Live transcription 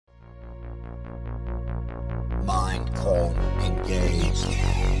and calm, engaged.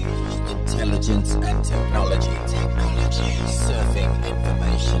 Intelligence and technology. Surfing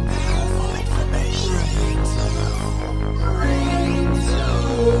information. Powerful information.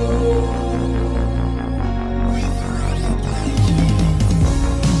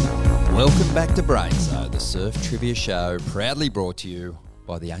 Welcome back to Brainzo, the surf trivia show, proudly brought to you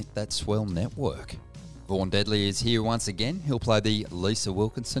by the Ain't That Swell Network. Vaughan Deadly is here once again. He'll play the Lisa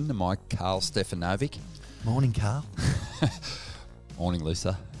Wilkinson to my Carl Stefanovic. Morning, Carl. Morning,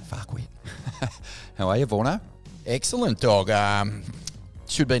 Lisa. Fuck wit. How are you, Vaughno? Excellent, dog.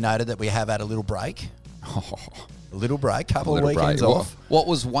 Should be noted that we have had a little break. A little break, couple of weekends off. What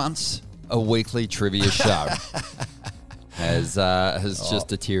was once a weekly trivia show has just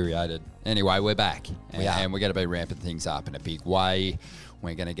deteriorated. Anyway, we're back. And we're going to be ramping things up in a big way.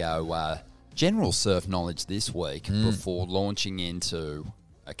 We're going to go general surf knowledge this week before launching into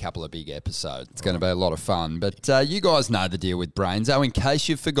a couple of big episodes. It's going to be a lot of fun. But you guys know the deal with Brainzo. In case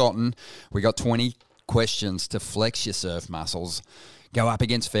you've forgotten, we got 20 questions to flex your surf muscles. Go up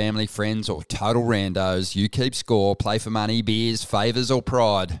against family, friends, or total randos. You keep score, play for money, beers, favours, or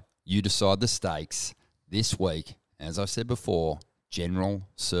pride. You decide the stakes. This week, as I said before, general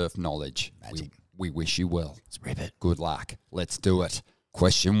surf knowledge. Magic. We wish you well. Let's rip it. Good luck. Let's do it.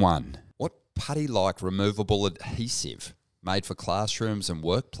 Question 1. What putty-like removable adhesive made for classrooms and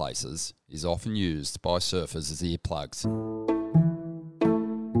workplaces is often used by surfers as earplugs?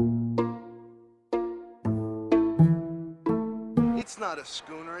 It's not a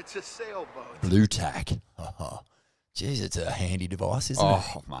schooner, it's a sailboat. Blue tack. Jeez, it's a handy device, isn't it?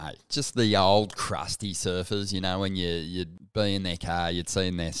 Oh, mate. Just the old crusty surfers, you know, when you'd be in their car, you'd see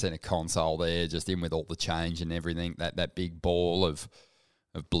in their centre console there, just in with all the change and everything, that big ball of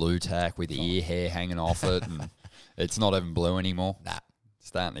blue tack with ear hair hanging off it, and it's not even blue anymore. Nah.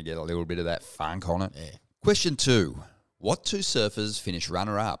 Starting to get a little bit of that funk on it. Yeah. Question 2. What two surfers finished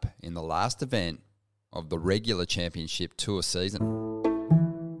runner-up in the last event of the regular championship tour season?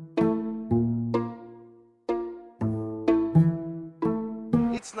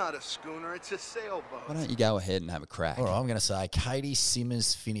 It's not a schooner, it's a sailboat. Why don't you go ahead and have a crack? All right, I'm going to say Katie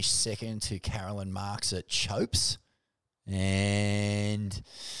Simmers finished second to Carolyn Marks at Chopes. And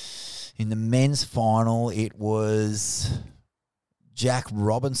in the men's final, it was Jack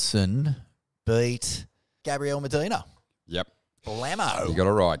Robinson beat Gabrielle Medina. Yep. Blammo. You got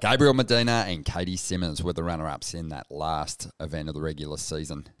it right. Gabrielle Medina and Katie Simmers were the runner-ups in that last event of the regular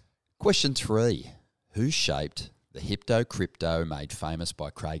season. Question 3. Who shaped the Hypto Crypto made famous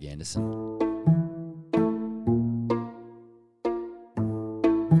by Craig Anderson?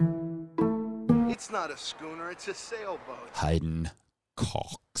 It's not a schooner, it's a sailboat. Hayden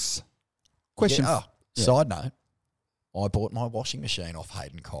Cox. Question. Side note, I bought my washing machine off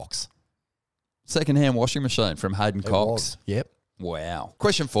Hayden Cox. Second-hand washing machine from Hayden Cox. Was. Yep. Wow.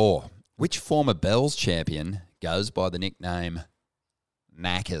 Question 4. Which former Bells champion goes by the nickname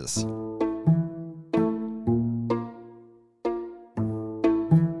Knackers?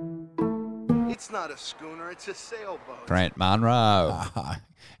 It's not a schooner, it's a sailboat. Grant Munro.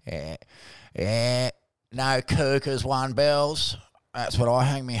 No cookers, won bells. That's what I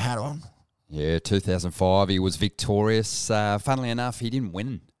hang my hat on. Yeah, 2005. He was victorious. Funnily enough, he didn't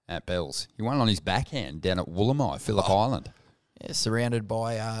win at Bells. He won on his backhand down at Woolamai, Phillip Island. Yeah, surrounded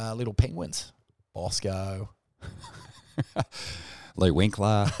by little penguins. Bosco. Lee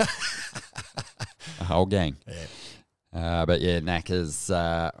Winkler. A whole gang. Yeah. But yeah, Knackers.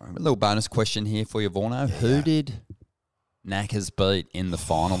 A little bonus question here for you, Vaughno. Yeah. Who did Knackers beat in the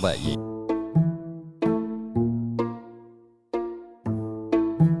final that year?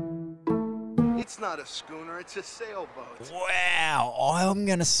 It's not a schooner, it's a sailboat. Wow. I'm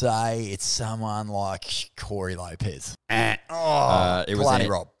going to say it's someone like Corey Lopez. It was Kalani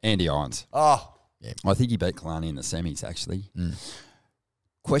Rob. Andy Irons. Oh. Yeah. I think he beat Kalani in the semis, actually.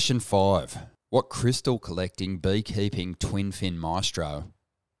 Question 5. What crystal collecting, beekeeping, twin fin maestro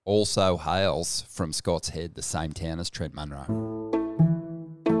also hails from Scott's Head, the same town as Trent Munro?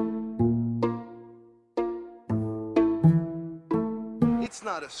 It's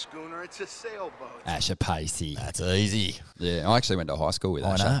not a schooner, it's a sailboat. Asher Pacey. That's easy. Yeah, I actually went to high school with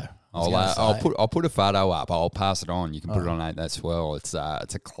I Asher. know. I'll put a photo up. I'll pass it on. You can put it on 8 That's Well. It's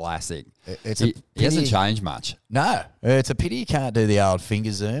a classic. He hasn't changed much. No, it's a pity you can't do the old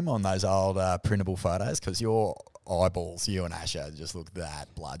finger zoom on those old printable photos because your eyeballs, you and Asher, just look that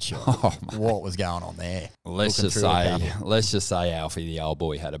bloodshot. What was going on there? Let's just say Alfie, the old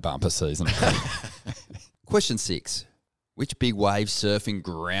boy, had a bumper season. Question 6. Which big wave surfing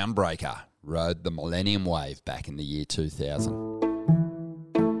groundbreaker rode the Millennium Wave back in the year 2000?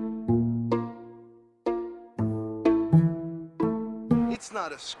 It's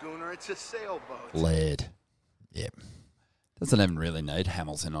not a schooner, it's a sailboat. Laird. Yep. Doesn't even really need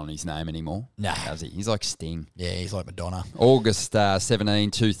Hamilton on his name anymore. No. Does he? He's like Sting. Yeah, he's like Madonna. August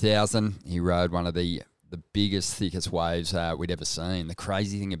 17, 2000, he rode one of the biggest, thickest waves we'd ever seen. The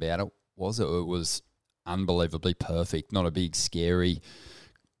crazy thing about it was unbelievably perfect. Not a big, scary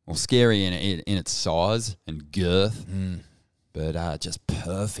in its size and girth, but just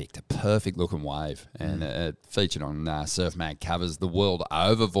perfect, a perfect looking wave. And it featured on Surf Mag covers the world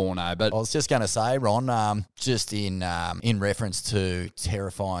over, Vorno. But I was just going to say, Ron, just in reference to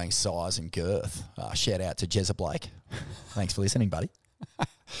terrifying size and girth, shout out to Jezza Blake. Thanks for listening, buddy.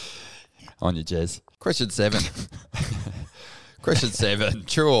 On you, Jez. Question 7. Question 7.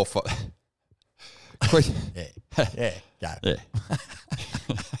 True or false? Yeah, go. Yeah.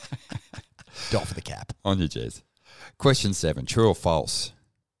 Doff for the cap. On you, Jez. Question 7. True or false?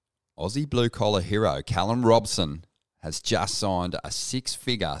 Aussie blue-collar hero Callum Robson has just signed a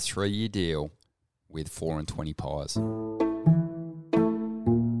 6-figure 3-year deal with 4 and 20 Pies.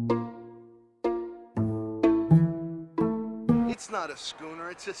 It's not a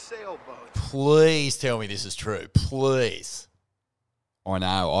schooner, it's a sailboat. Please tell me this is true. Please. I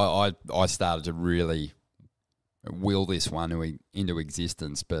know. I started to really will this one into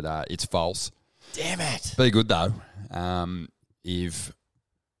existence, but it's false. Damn it. Be good, though. If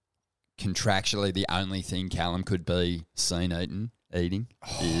contractually the only thing Callum could be seen eating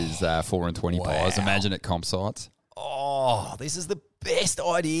is 4 and 20 pies. Imagine at comp sites. Oh, this is the best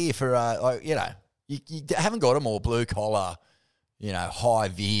idea for, you haven't got them all blue collar, high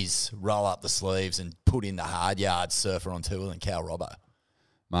vis, roll up the sleeves and put in the hard yard surfer on tour and Cal Robbo.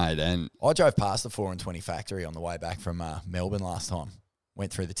 Mate, and I drove past the 4 and 20 factory on the way back from Melbourne last time.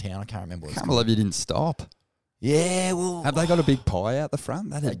 Went through the town. I can't remember what it's can't called. believe you didn't stop. Yeah, well... Have they got a big pie out the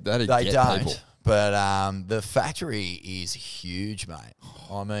front? That'd They get don't, people. but the factory is huge, mate.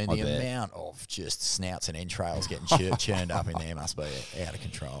 I mean, I the bet. amount of just snouts and entrails getting churned up in there must be out of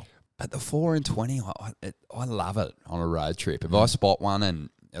control. But the 4 and 20, I love it on a road trip. If I spot one and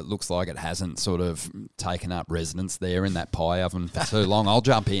it looks like it hasn't sort of taken up residence there in that pie oven for too long, I'll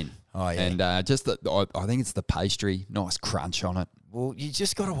jump in. Oh, yeah. And I think it's the pastry, nice crunch on it. Well, you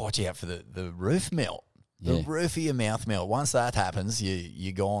just got to watch out for the roof melt. The Yeah. roof of your mouth melt. Once that happens,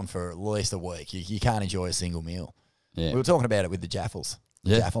 you're gone for at least a week. You can't enjoy a single meal. Yeah, We were talking about it with the Jaffles.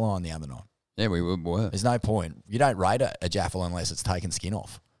 The Yeah. Jaffle line the other night. yeah, we were. There's no point. You don't rate a Jaffle unless it's taken skin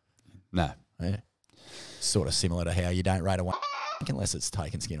off. No. Yeah. Sort of similar to how you don't rate a one unless it's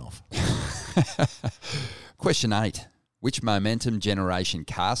taken skin off. Question 8. Which Momentum Generation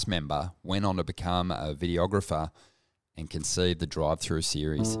cast member went on to become a videographer and conceived the drive-through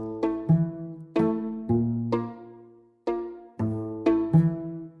series?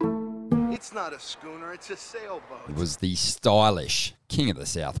 It's not a schooner, it's a sailboat. It was the stylish King of the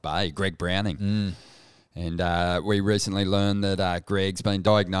South Bay, Greg Browning. And we recently learned that Greg's been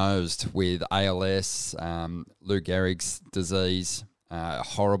diagnosed with ALS, Lou Gehrig's disease, a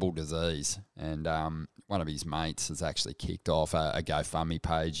horrible disease. And one of his mates has actually kicked off a GoFundMe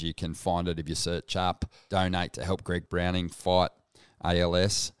page. You can find it if you search up donate to help Greg Browning fight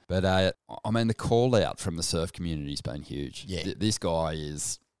ALS. But, I mean, the call out from the surf community has been huge. Yeah. This guy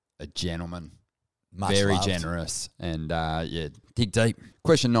is a gentleman. Much Very loved. generous. And, dig deep.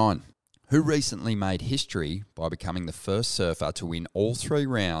 Question 9. Who recently made history by becoming the first surfer to win all 3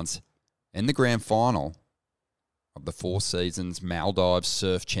 rounds and the grand final of the 4 Seasons Maldives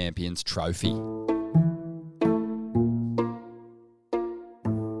Surf Champions Trophy?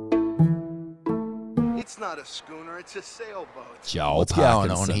 It's not a schooner, it's a sailboat. Joel What's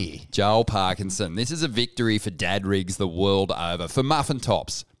Parkinson. going on here? Joel Parkinson. This is a victory for dad rigs the world over. For Muffin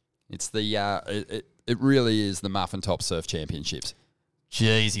Tops. It's the it really is the Muffin Top Surf Championships.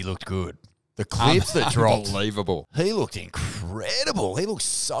 Jeez, he looked good. The clips that dropped. Unbelievable. He looked incredible. He looked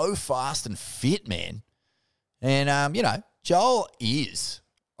so fast and fit, man. And, Joel is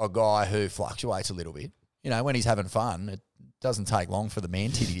a guy who fluctuates a little bit. When he's having fun, it doesn't take long for the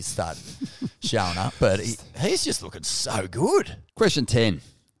man titty to start showing up. But he's just looking so good. Question 10.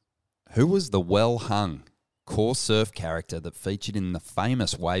 Who was the well-hung core surf character that featured in the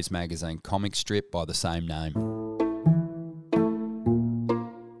famous Waves magazine comic strip by the same name?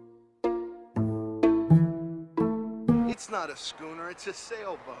 It's not a schooner, it's a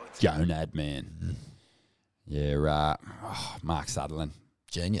sailboat. Gonad Man. Yeah, Mark Sutherland.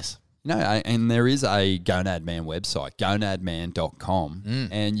 Genius. And there is a Gonad Man website, gonadman.com,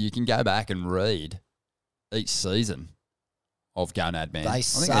 and you can go back and read each season of Gonad Man. I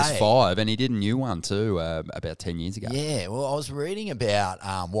think there's 5, and he did a new one too about 10 years ago. Yeah, well, I was reading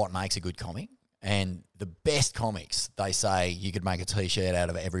about what makes a good comic, And the best comics, they say you could make a T-shirt out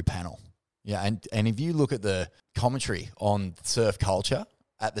of every panel. Yeah, and if you look at the commentary on surf culture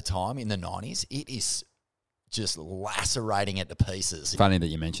at the time in the 90s, it is just lacerating it to pieces. Funny that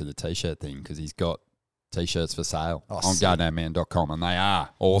you mentioned the T-shirt thing because he's got T-shirts for sale on sick. GoDamnMan.com, and they are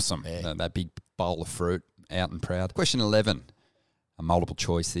awesome. Yeah. That big bowl of fruit, out and proud. Question 11, a multiple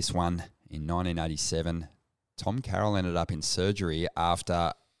choice this one. In 1987, Tom Carroll ended up in surgery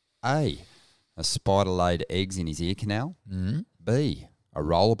after A, a spider laid eggs in his ear canal, B, a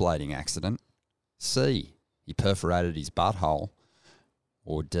rollerblading accident, C, he perforated his butthole,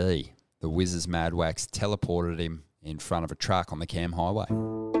 or D, the Wiz's Mad Wax teleported him in front of a truck on the Cam Highway.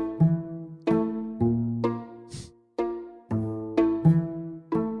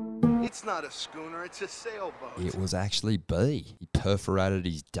 It's not a schooner, it's a sailboat. It was actually B. He perforated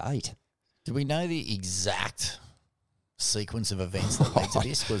his date. Do we know the exact sequence of events that led to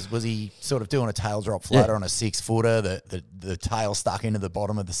this? Was he sort of doing a tail drop floater on a 6-footer, the tail stuck into the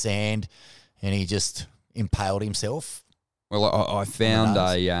bottom of the sand, and he just impaled himself? Well, I found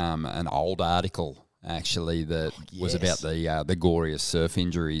an old article, actually, that was about the goriest surf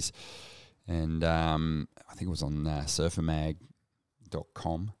injuries. And I think it was on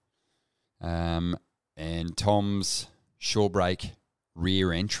surfermag.com. And Tom's shore break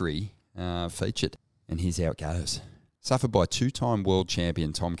rear entry featured. And here's how it goes. Suffered by two-time world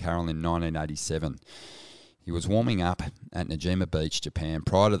champion Tom Carroll in 1987. He was warming up at Najima Beach, Japan,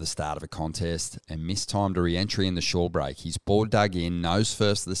 prior to the start of a contest and mistimed a re-entry in the shore break. His board dug in, nose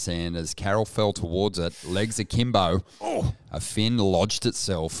first to the sand. As Carroll fell towards it, legs akimbo, a fin lodged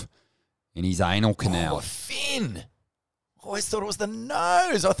itself in his anal canal. Oh, a fin! I always thought it was the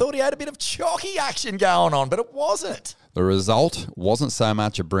nose. I thought he had a bit of chalky action going on, but it wasn't. The result wasn't so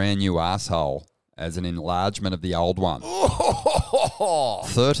much a brand new asshole as an enlargement of the old one.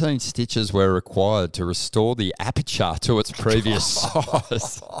 13 stitches were required to restore the aperture to its previous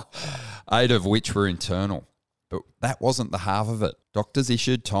size, 8 of which were internal. But that wasn't the half of it. Doctors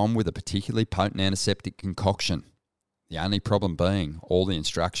issued Tom with a particularly potent antiseptic concoction. The only problem being all the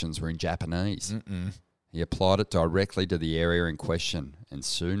instructions were in Japanese. He applied it directly to the area in question and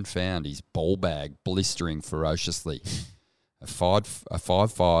soon found his ball bag blistering ferociously. A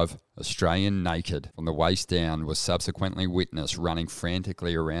 5'5" Australian naked from the waist down was subsequently witnessed running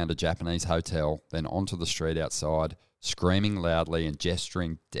frantically around a Japanese hotel, then onto the street outside, screaming loudly and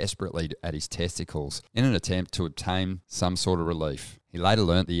gesturing desperately at his testicles in an attempt to obtain some sort of relief. He later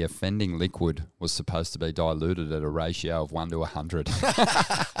learnt the offending liquid was supposed to be diluted at a ratio of 1 to 100.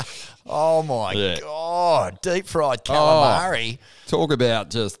 Oh, my God. Deep fried calamari. Talk about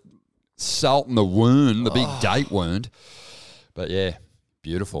just salting the wound, the big date wound. But yeah,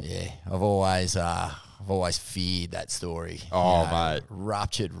 beautiful. Yeah, I've always feared that story. Oh, mate.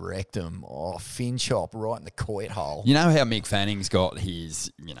 Ruptured rectum. Oh, fin chop right in the coit hole. You know how Mick Fanning's got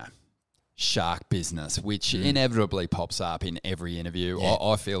his, shark business, which inevitably pops up in every interview. Yeah.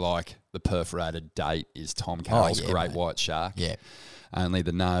 I feel like the perforated date is Tom Carroll's great mate. white shark. Yeah. Only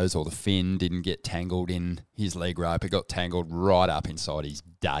the nose or the fin didn't get tangled in his leg rope. It got tangled right up inside his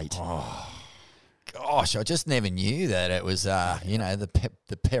date. Gosh, I just never knew that it was,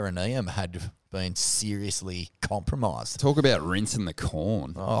 the perineum had been seriously compromised. Talk about rinsing the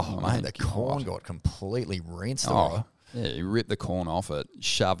corn. Oh, mate, the corn got completely rinsed. Oh, yeah, he ripped the corn off it,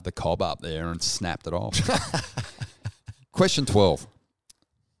 shoved the cob up there and snapped it off. Question 12.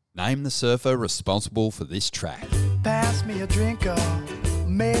 Name the surfer responsible for this track. Pass me a drink of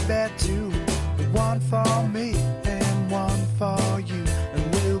maybe 2, 1 for me and 1 for you,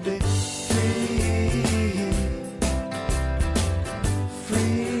 and we'll be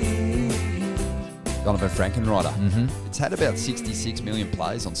Donovan Frankenrider. It's had about 66 million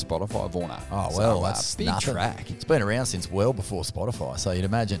plays on Spotify, Warner. Oh, well, so, that's big nothing. track. It's been around since well before Spotify, so you'd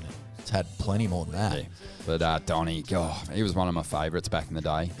imagine it's had plenty more than that. Yeah. But Donnie, he was one of my favourites back in the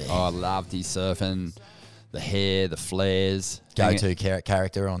day. Yeah. Oh, I loved his surfing, the hair, the flares. Go-to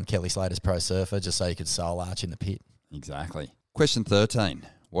character on Kelly Slater's Pro Surfer, just so you could soul arch in the pit. Exactly. Question 13.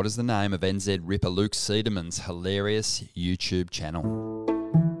 What is the name of NZ Ripper Luke Seideman's hilarious YouTube channel?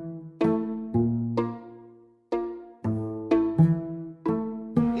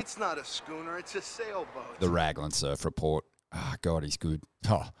 It's not a schooner, it's a sailboat. The Raglan Surf Report. Oh, God, he's good.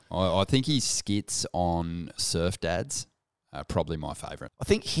 Oh. I think his skits on Surf Dads are probably my favourite. I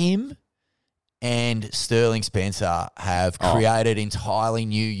think him and Sterling Spencer have created entirely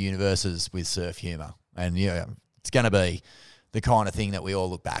new universes with surf humour. And, it's going to be the kind of thing that we all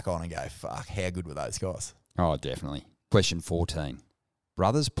look back on and go, fuck, how good were those guys? Oh, definitely. Question 14.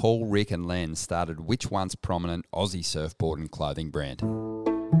 Brothers Paul, Rick and Len started which once prominent Aussie surfboard and clothing brand?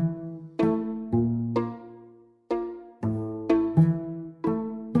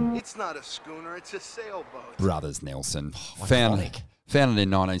 It's not a schooner, it's a sailboat. Brothers Nelson. Iconic. Founded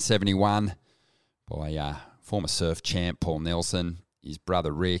in 1971 by former surf champ Paul Nelson, his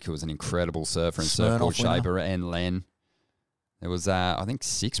brother Rick, who was an incredible surfer and surfboard shaper, and Len. There was, I think,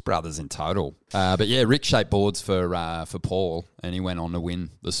 6 brothers in total. But yeah, Rick shaped boards for Paul, and he went on to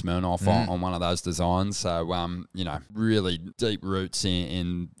win the Smirnoff on one of those designs. So, really deep roots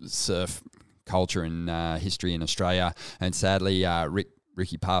in surf culture and history in Australia. And sadly,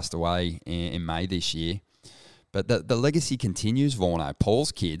 Ricky passed away in May this year. But the legacy continues, Vorno.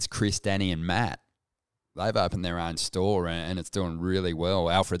 Paul's kids, Chris, Danny, and Matt, they've opened their own store, and it's doing really well.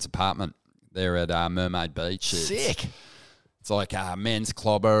 Alfred's apartment, they're at Mermaid Beach. Sick. It's like a men's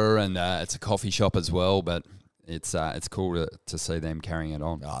clobber, and it's a coffee shop as well, but it's cool to see them carrying it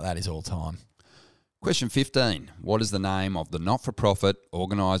on. Oh, that is all time. Question 15. What is the name of the not-for-profit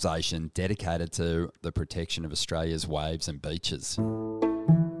organisation dedicated to the protection of Australia's waves and beaches?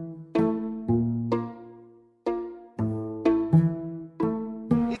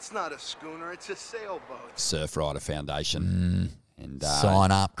 It's not a schooner, it's a sailboat. Surfrider Foundation. And Sign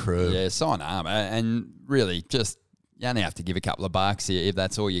up, crew. Yeah, sign up. And really, just you only have to give a couple of bucks if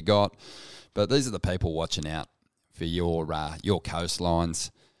that's all you got. But these are the people watching out for your coastlines.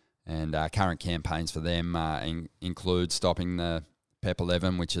 And current campaigns for them include stopping the PEP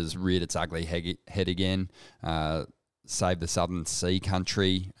 11, which has reared its ugly head again. Save the Southern Sea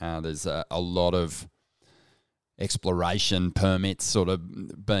Country. There's a lot of exploration permits sort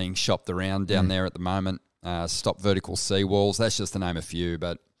of being shopped around down there at the moment. Stop vertical seawalls. That's just to name a few.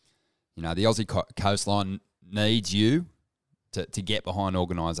 But, the Aussie coastline needs you to get behind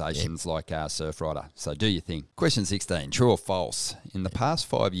organisations like Surfrider. So do your thing. Question 16, true or false? In the past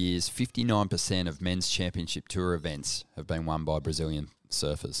 5 years, 59% of men's championship tour events have been won by Brazilian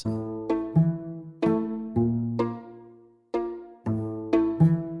surfers.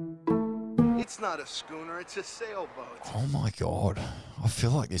 It's not a schooner, it's a sailboat. Oh, my God. I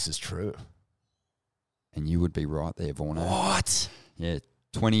feel like this is true. And you would be right there, Vorno. What? Yeah,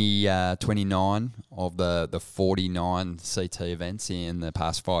 29 of the 49 CT events in the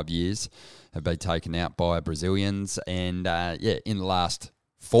past 5 years have been taken out by Brazilians. And, in the last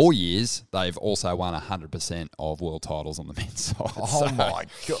 4 years, they've also won 100% of world titles on the men's side. Oh, So my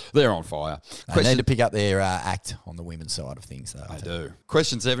God. they're on fire. They need to pick up their act on the women's side of things, though. They do.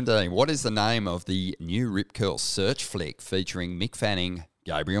 Question 17. What is the name of the new Rip Curl search flick featuring Mick Fanning,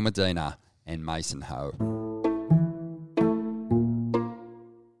 Gabriel Medina, and Mason Ho?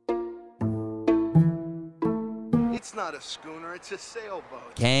 It's not a schooner, it's a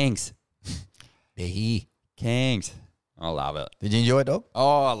sailboat. Kangs. They're here. Kangs. I love it. Did you enjoy it, dog?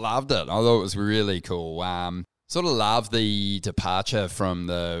 Oh, I loved it. I thought it was really cool. Sort of loved the departure from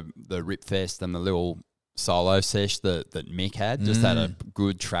the Rip Fest and the little solo sesh that Mick had. Just had a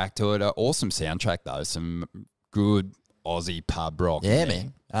good track to it. An awesome soundtrack, though. Some good Aussie pub rock. Yeah,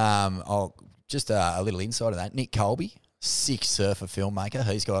 man. Just a little insight of that. Nick Colby, sick surfer filmmaker.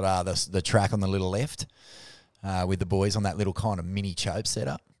 He's got the track on the little left with the boys on that little kind of mini chope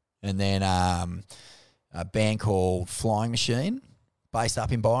setup. And then a band called Flying Machine, based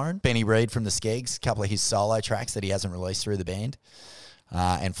up in Byron. Benny Reid from the Skeggs, a couple of his solo tracks that he hasn't released through the band.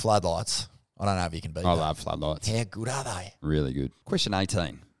 And Floodlights. I don't know if you can beat that. I love Floodlights. How good are they? Really good. Question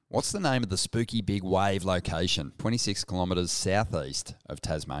 18. What's the name of the spooky big wave location 26 kilometres southeast of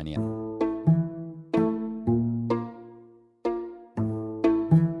Tasmania?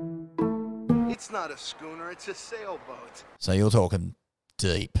 It's not a schooner, it's a sailboat. So you're talking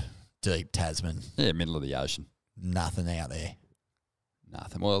deep Tasman. Yeah, middle of the ocean. Nothing out there.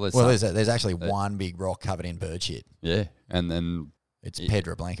 Nothing. Well, There's actually one big rock covered in bird shit. Yeah, and then It's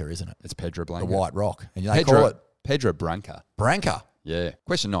Pedra Blanca, isn't it? it's Pedra Blanca. The white rock. And they call it Pedra Branca. Branca. Yeah.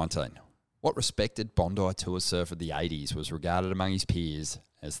 Question 19. What respected Bondi tour surfer of the 80s was regarded among his peers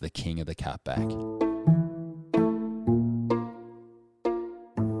as the king of the cutback?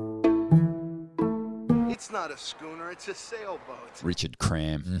 It's not a schooner, it's a sailboat. Richard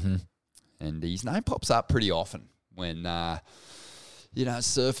Cram. Mm-hmm. And his name pops up pretty often when, surfers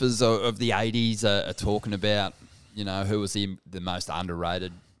of the 80s are talking about, who was the most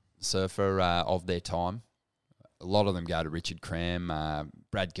underrated surfer of their time. A lot of them go to Richard Cram.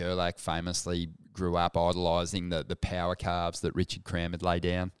 Brad Gerlach famously grew up idolising the power calves that Richard Cram had laid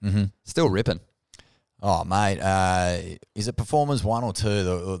down. Mm-hmm. Still ripping. Oh, mate. Is it Performers 1 or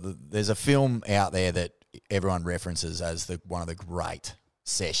 2? There's a film out there that everyone references as one of the great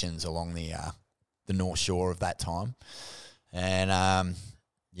sessions along the North Shore of that time. And,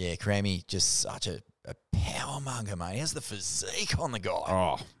 Crammy, just such a power monger, mate. He has the physique on the guy.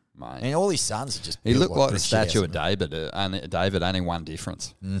 Oh, mate. And all his sons are just. He built looked like the brick shits. statue of David. David, only one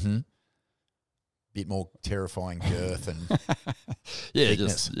difference. Mm-hmm. Bit more terrifying girth and yeah,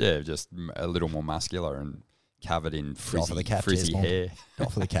 thickness. just a little more muscular and covered in For the cap frizzy chairs, hair.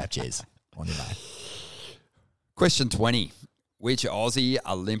 Not for the cap chairs. On your mate. Question 20. Which Aussie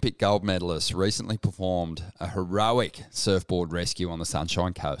Olympic gold medalist recently performed a heroic surfboard rescue on the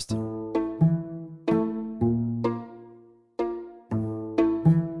Sunshine Coast?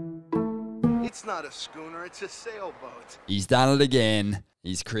 It's not a schooner, it's a sailboat. He's done it again.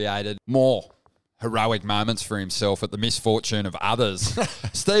 He's created more heroic moments for himself at the misfortune of others.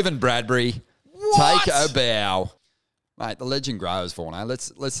 Stephen Bradbury, take a bow. Mate, the legend grows, Vorno.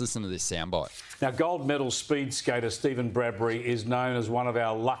 Let's listen to this soundbite. Now, gold medal speed skater Stephen Bradbury is known as one of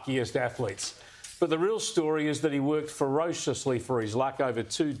our luckiest athletes. But the real story is that he worked ferociously for his luck over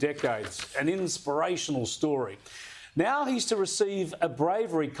 2 decades. An inspirational story. Now he's to receive a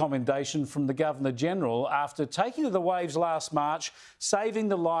bravery commendation from the Governor-General after taking to the waves last March, saving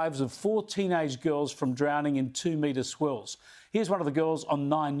the lives of 4 teenage girls from drowning in 2-metre swells. Here's one of the girls on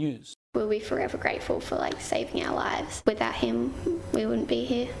 9 News. We'll be forever grateful for saving our lives. Without him, we wouldn't be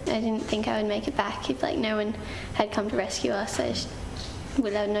here. I didn't think I would make it back if no one had come to rescue us.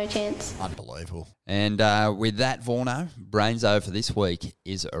 We'd have no chance. Unbelievable. And with that, Vorno, Brainzo for this week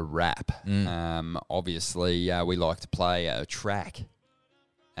is a wrap. Obviously, we like to play a track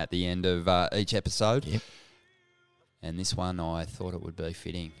at the end of each episode. Yep. And this one, I thought it would be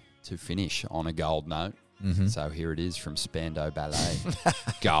fitting to finish on a gold note. Mm-hmm. So here it is from Spando Ballet.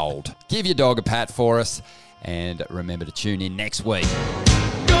 Gold. Give your dog a pat for us. And remember to tune in next week.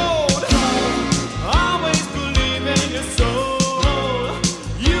 Gold, always believe in your soul.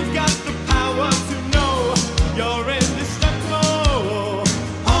 You've got the power to know you're indestructible.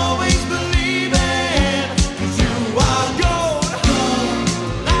 Always believe it, 'cause you are gold.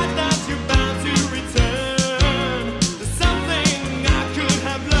 Like that you're bound to return. There's something I could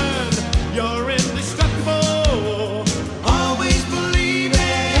have learned. You're indestructible. Always believe it.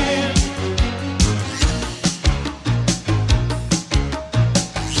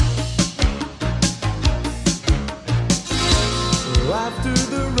 After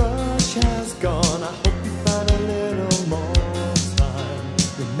the rush has gone, I hope you find a little more time.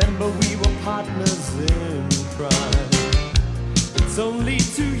 Remember we were partners in crime. It's only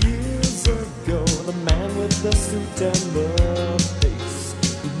 2 years ago, the man with the suit and the